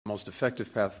most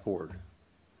effective path forward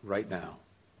right now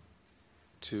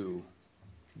to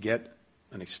get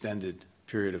an extended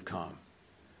period of calm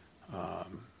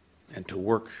and to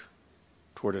work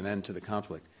toward an end to the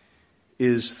conflict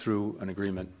is through an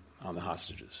agreement on the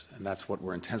hostages. And that's what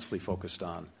we're intensely focused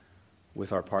on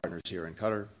with our partners here in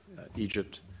Qatar,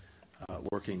 Egypt,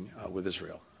 working with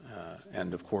Israel.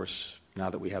 And of course, now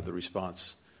that we have the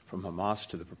response from Hamas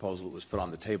to the proposal that was put on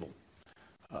the table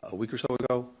a week or so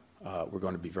ago, we're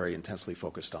going to be very intensely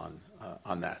focused on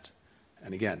that.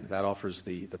 And again, that offers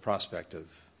the prospect of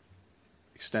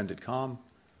extended calm,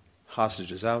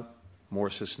 hostages out, more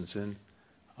assistance in.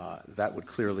 That would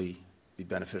clearly be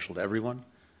beneficial to everyone,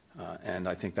 and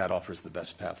I think that offers the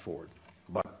best path forward.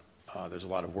 But there's a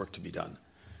lot of work to be done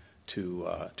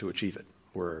to achieve it.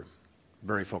 We're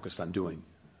very focused on doing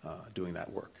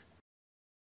that work.